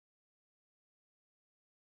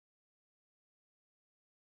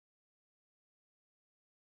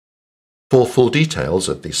For full details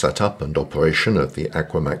of the setup and operation of the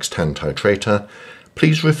Aquamax 10 titrator,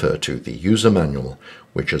 please refer to the user manual,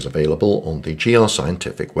 which is available on the GR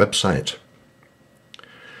Scientific website.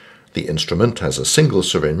 The instrument has a single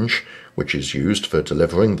syringe, which is used for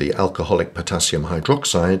delivering the alcoholic potassium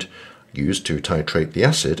hydroxide, used to titrate the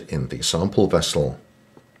acid in the sample vessel.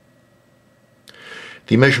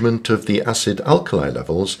 The measurement of the acid-alkali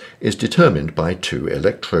levels is determined by two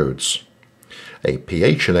electrodes. A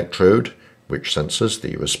pH electrode, which senses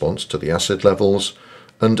the response to the acid levels,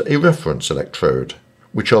 and a reference electrode,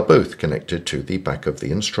 which are both connected to the back of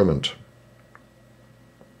the instrument.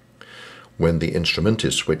 When the instrument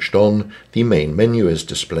is switched on, the main menu is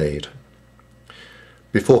displayed.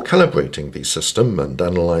 Before calibrating the system and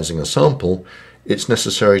analyzing a sample, it's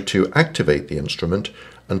necessary to activate the instrument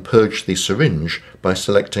and purge the syringe by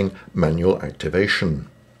selecting Manual Activation.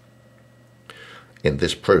 In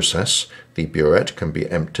this process, the burette can be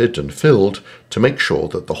emptied and filled to make sure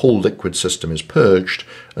that the whole liquid system is purged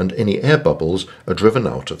and any air bubbles are driven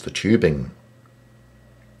out of the tubing.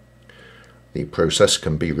 The process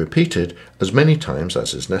can be repeated as many times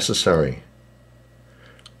as is necessary.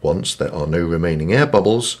 Once there are no remaining air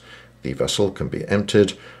bubbles, the vessel can be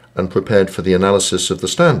emptied and prepared for the analysis of the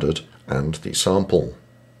standard and the sample.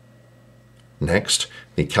 Next,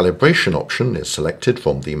 the calibration option is selected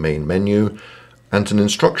from the main menu, and an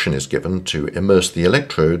instruction is given to immerse the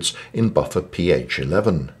electrodes in buffer pH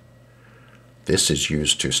 11. This is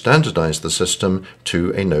used to standardize the system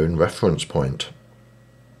to a known reference point.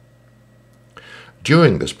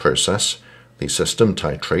 During this process, the system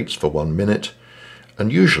titrates for 1 minute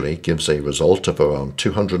and usually gives a result of around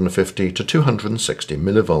 250 to 260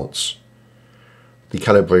 millivolts. The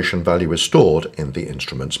calibration value is stored in the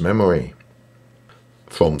instrument's memory.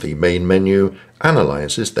 From the main menu,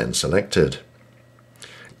 Analyze is then selected.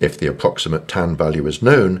 If the approximate tan value is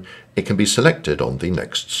known, it can be selected on the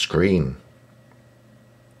next screen.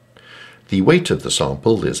 The weight of the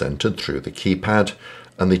sample is entered through the keypad,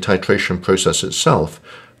 and the titration process itself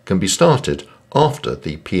can be started after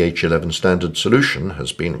the pH 11 standard solution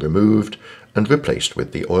has been removed and replaced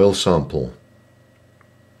with the oil sample.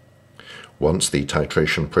 Once the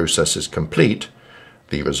titration process is complete,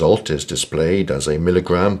 the result is displayed as a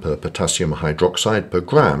milligram per potassium hydroxide per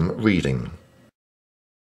gram reading.